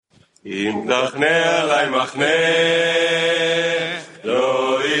אם תחנה עלי מחנה,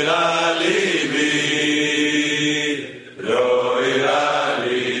 לא אירע ליבי, לא אירע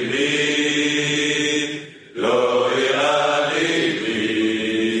ליבי, לא אירע ליבי.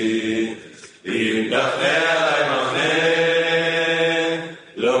 אם תחנה עלי מחנה,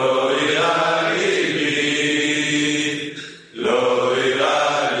 לא אירע ליבי, לא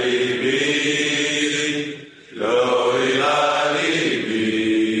אירע ליבי, לא אירע ליבי.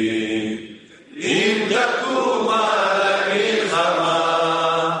 אם תקום על המלחמה,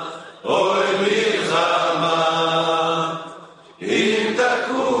 אוי מלחמה, אם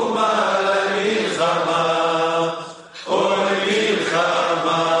תקום על המלחמה, אוי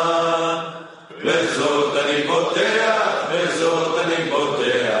מלחמה, בזאת אני פותח, בזאת אני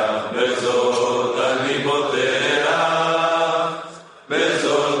פותח, בזאת אני פותח,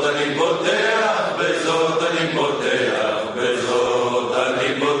 בזאת אני פותח, בזאת אני פותח, בזאת אני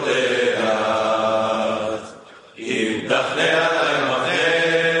פותח. אם תחנה עלי מחנה,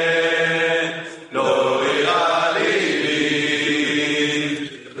 לא אירע ליבי,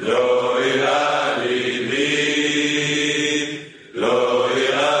 לא אירע ליבי, לא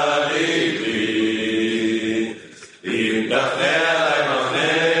אירע ליבי. אם תחנה עלי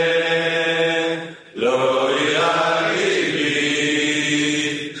מחנה, לא אירע ליבי,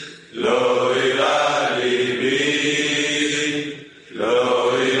 לא אירע ליבי, לא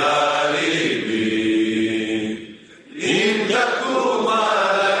אירע ליבי. אם תקום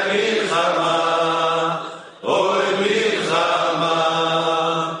על המלחמה, אוי מלחמה,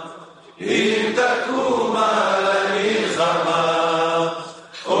 אם תקום על המלחמה,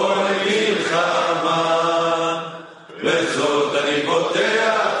 אוי מלחמה, בזאת אני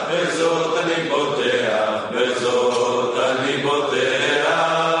פותח, בזאת אני פותח, בזאת אני פותח,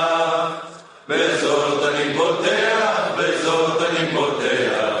 בזאת אני פותח, בזאת אני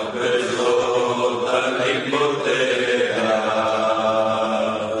פותח, בזאת אני פותח.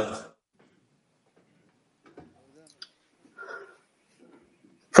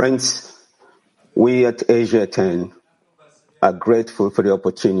 Friends, we at Asia 10 are grateful for the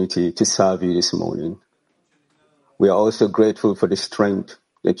opportunity to serve you this morning. We are also grateful for the strength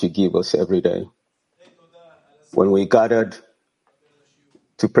that you give us every day. When we gathered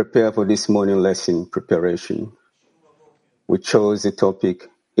to prepare for this morning lesson preparation, we chose the topic,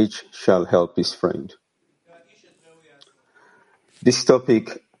 each shall help his friend. This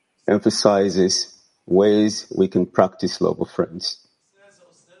topic emphasizes ways we can practice love of friends.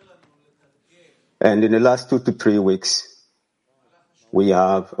 And in the last 2 to 3 weeks, we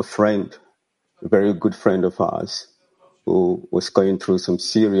have a friend, a very good friend of ours, who was going through some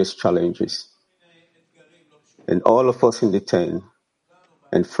serious challenges. And all of us in the 10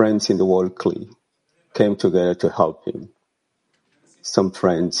 and friends in the World Clee came together to help him. Some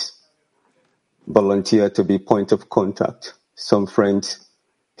friends volunteered to be point of contact. Some friends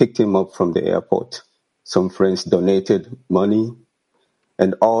picked him up from the airport. Some friends donated money.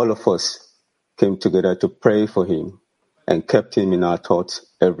 And all of us came together to pray for him and kept him in our thoughts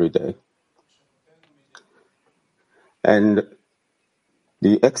every day. And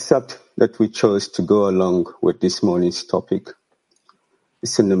the excerpt that we chose to go along with this morning's topic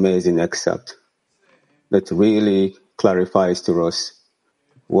is an amazing excerpt that really clarifies to us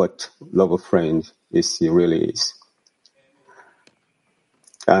what love of friends really is.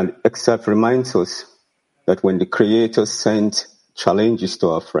 And excerpt reminds us that when the Creator sent challenges to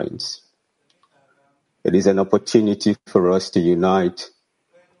our friends, it is an opportunity for us to unite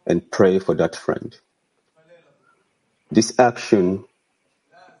and pray for that friend. This action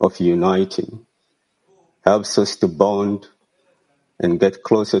of uniting helps us to bond and get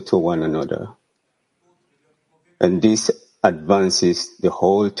closer to one another. And this advances the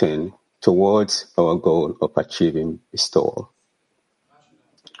whole 10 towards our goal of achieving bestowal.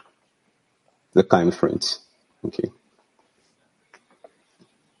 The kind friends. Thank you.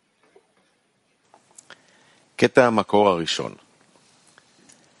 קטע המקור הראשון.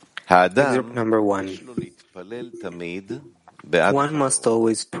 Excerpt number 1. One must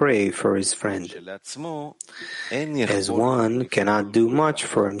always pray for his friend, as one cannot do much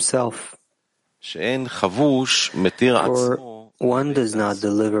for himself. For one does not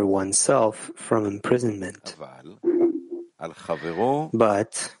deliver oneself from imprisonment.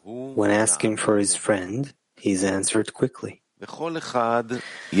 But when asking for his friend, he is answered quickly.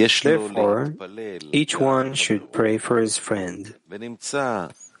 Therefore, each one should pray for his friend,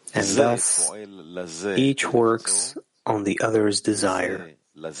 and thus each works on the other's desire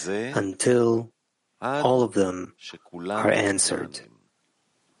until all of them are answered.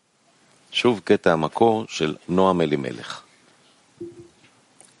 שוב קטע המקור של נועם אלימלך.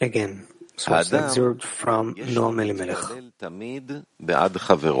 Again, source excerpt from Noam Elimelech.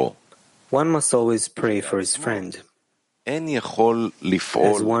 One must always pray for his friend, as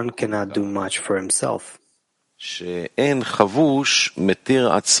one cannot do much for himself.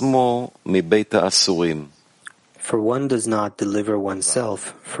 For one does not deliver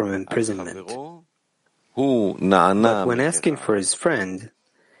oneself from imprisonment. But when asking for his friend,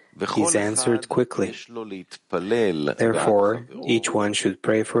 he is answered quickly. Therefore, each one should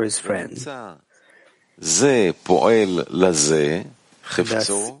pray for his friend.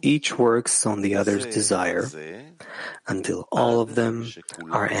 Thus, each works on the other's desire until all of them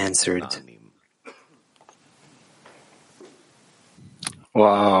are answered.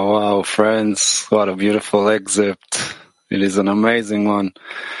 Wow, friends, what a beautiful excerpt. It is an amazing one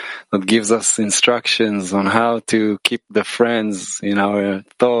that gives us instructions on how to keep the friends in our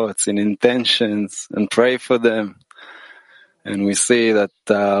thoughts, in intentions, and pray for them. And we see that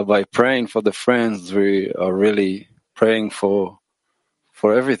by praying for the friends, we are really praying for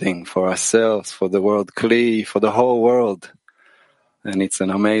everything, for ourselves, for the world Kli, for the whole world. And it's an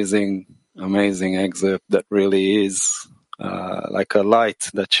amazing excerpt that really is like a light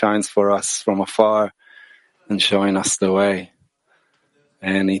that shines for us from afar and showing us the way.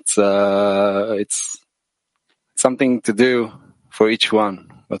 And it's something to do for each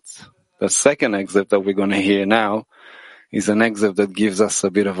one. But the second excerpt that we're going to hear now is an excerpt that gives us a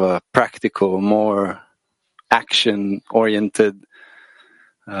bit of a practical, more action-oriented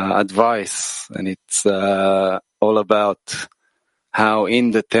advice. And it's all about how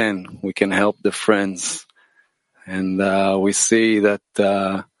in the 10 we can help the friends. And we see that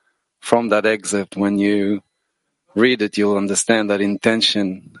from that excerpt, when you read it, you'll understand that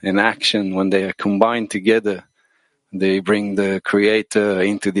intention and action, when they are combined together, they bring the Creator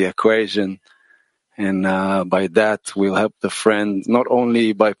into the equation. And by that, we'll help the friend not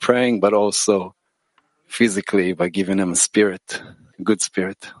only by praying, but also physically by giving them a spirit, a good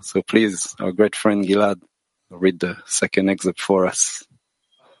spirit. So please, our great friend Gilad, read the second excerpt for us.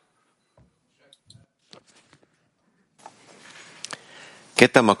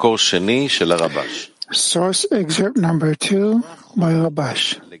 Source excerpt number 2 by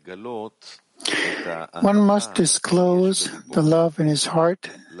Rabash. One must disclose the love in his heart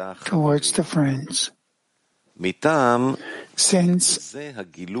towards the friends, since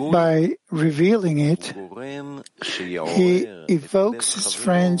by revealing it, he evokes his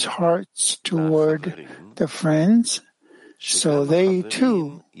friends' hearts toward the friends, so they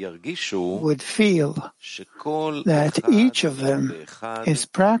too would feel that each of them is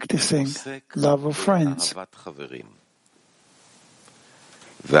practicing love of friends.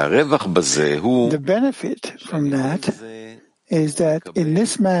 The benefit from that is that in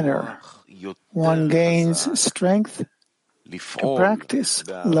this manner one gains strength to practice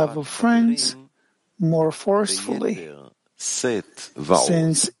love of friends more forcefully,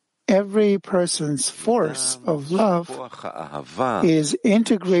 since every person's force of love is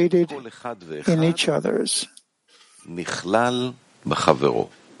integrated in each other's. Again,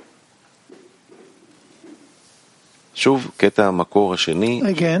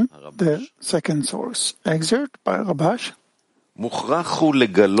 the second source excerpt by Rabash.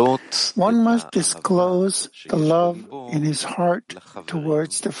 One must disclose the love in his heart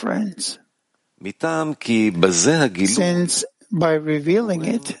towards the friends, since by revealing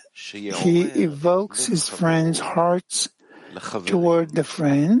it, he evokes his friends' hearts toward the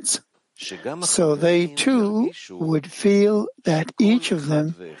friends, so they too would feel that each of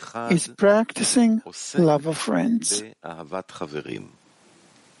them is practicing love of friends.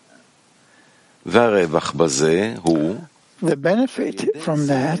 The benefit from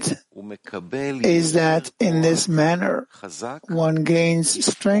that is that in this manner one gains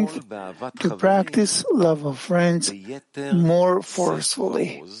strength to practice love of friends more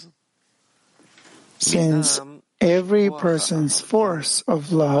forcefully, since every person's force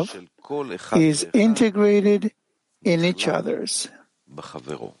of love is integrated in each other's.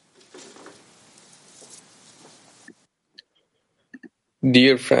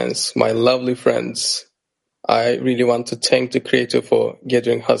 Dear friends, my lovely friends, I really want to thank the Creator for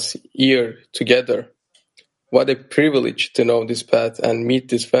gathering us here together. What a privilege to know this path and meet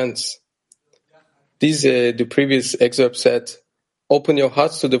these friends. The previous excerpt said, open your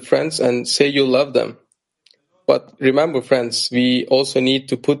hearts to the friends and say you love them. But remember, friends, we also need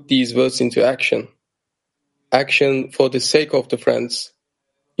to put these words into action. Action for the sake of the friends.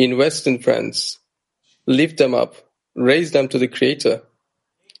 Invest in friends. Lift them up. Raise them to the Creator.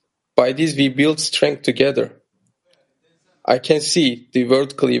 By this we build strength together. I can see the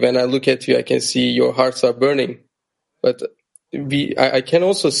world clearly. When I look at you, I can see your hearts are burning. But I can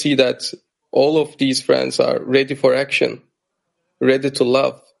also see that all of these friends are ready for action, ready to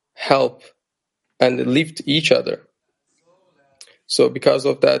love, help, and lift each other. So because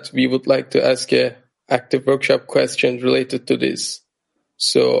of that, we would like to ask a active workshop question related to this.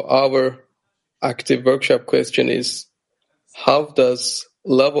 So our active workshop question is, how does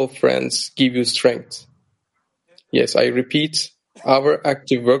love of friends give you strength? Yes, I repeat, our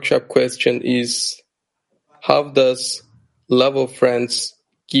active workshop question is, how does love of friends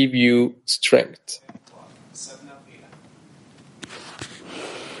give you strength?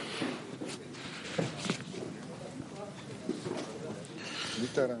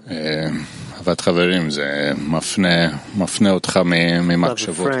 Love of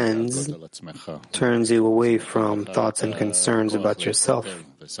friends turns you away from thoughts and concerns about yourself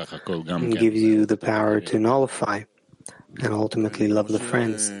and gives you the power to nullify and ultimately love the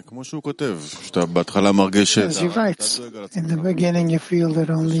friends. As he writes, in the beginning you feel that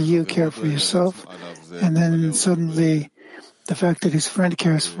only you care for yourself, and then suddenly the fact that his friend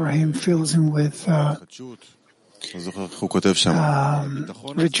cares for him fills him with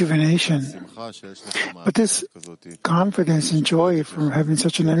rejuvenation. But this confidence and joy from having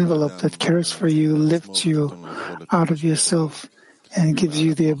such an envelope that cares for you lifts you out of yourself and gives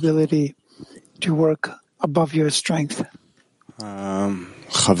you the ability to work above your strength.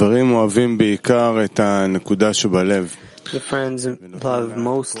 The friends love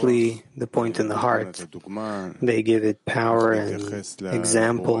mostly the point in the heart. They give it power and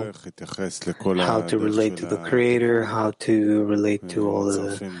example, how to relate to the Creator, how to relate to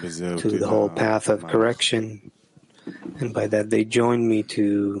the whole path of correction, and by that they join me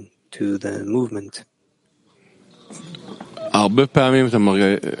to the movement. I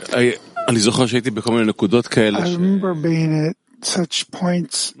remember being at such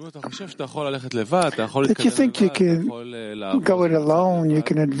points that you think you can go it alone, you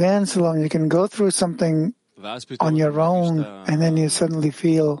can advance alone, you can go through something on your own, and then you suddenly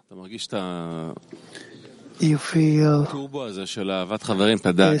feel this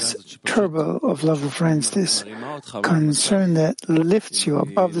turbo of love of friends, this concern that lifts you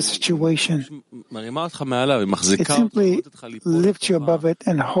above the situation. It simply lifts you above it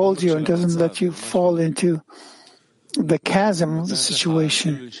and holds you and doesn't let you fall into the chasm of the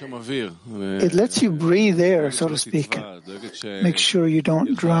situation. It lets you breathe air, so to speak. Make sure you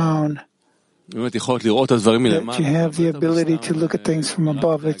don't drown. That you have the ability to look at things from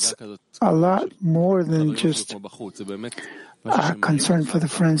above. It's a lot more than just a concern for the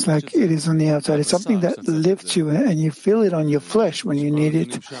friends like it is on the outside. It's something that lifts you and you feel it on your flesh when you need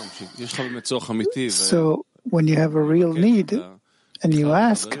it. So when you have a real need and you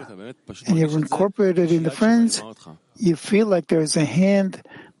ask and you've incorporated in the friends, you feel like there's a hand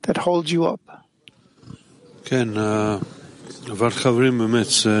that holds you up. אבל חברים, באמת,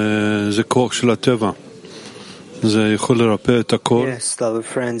 זה כוח של הטבע. זה יכול לרפא את הכל. Yes, love of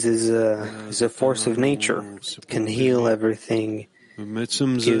friends is a force of nature. It can heal everything.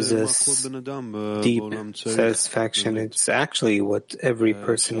 Gives us deep satisfaction. It's actually what every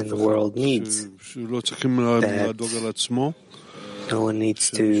person in the world needs. That no one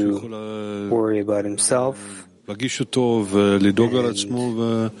needs to worry about himself. להגיש אותו ולדאוג על עצמו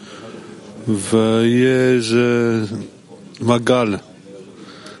ויהיה איזה מעגל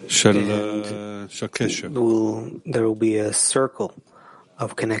של קשר. There will be a circle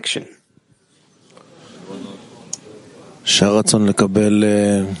of connection. שהרצון לקבל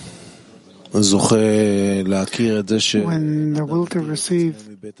זוכה להכיר את זה When the will to receive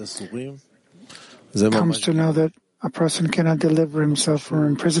comes to know that a person cannot deliver himself from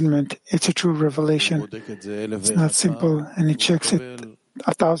imprisonment, it's a true revelation. It's not simple, and he checks it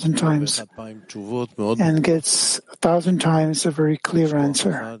 1,000 times and gets 1,000 times a very clear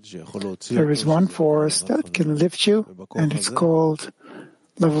answer. There is one force that can lift you, and it's called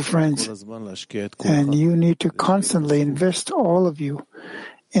love of friends. And you need to constantly invest all of you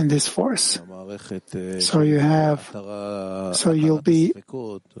in this force. So you'll be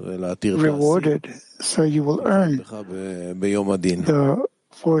rewarded, so you will earn the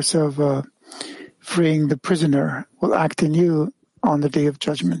force of freeing the prisoner will act in you on the day of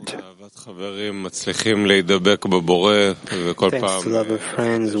judgment. Thanks to love of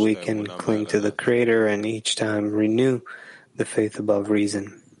friends, we can cling to the Creator and each time renew the faith above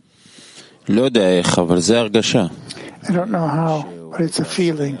reason. I don't know how, but it's a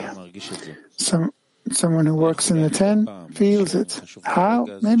feeling. Someone who works in the 10 feels it. How?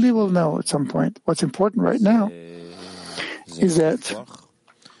 Maybe we'll know at some point. What's important right now is that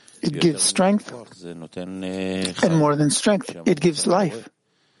it gives strength, and more than strength, it gives life.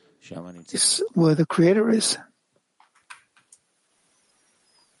 It's where the Creator is.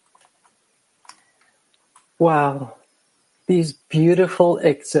 Wow, these beautiful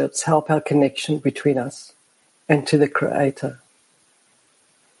excerpts help our connection between us and to the Creator.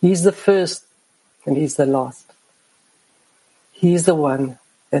 He's the first and He's the last. He's the one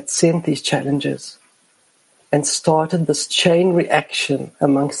that sent these challenges and started this chain reaction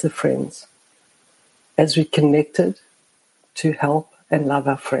amongst the friends as we connected to help and love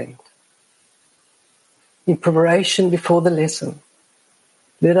our friend. In preparation before the lesson,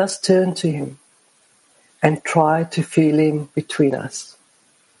 let us turn to Him and try to feel Him between us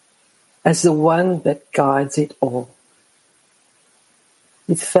as the one that guides it all.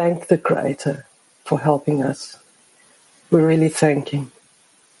 We thank the Creator for helping us. We really thank Him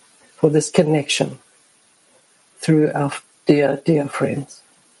for this connection through our dear, dear friends.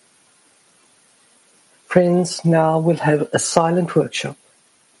 Friends, now we'll have a silent workshop.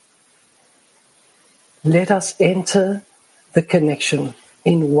 Let us enter the connection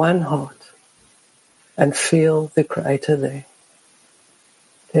in one heart and feel the Creator there.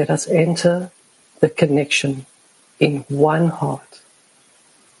 Let us enter the connection in one heart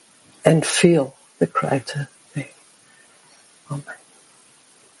and feel the Creator there. Amen.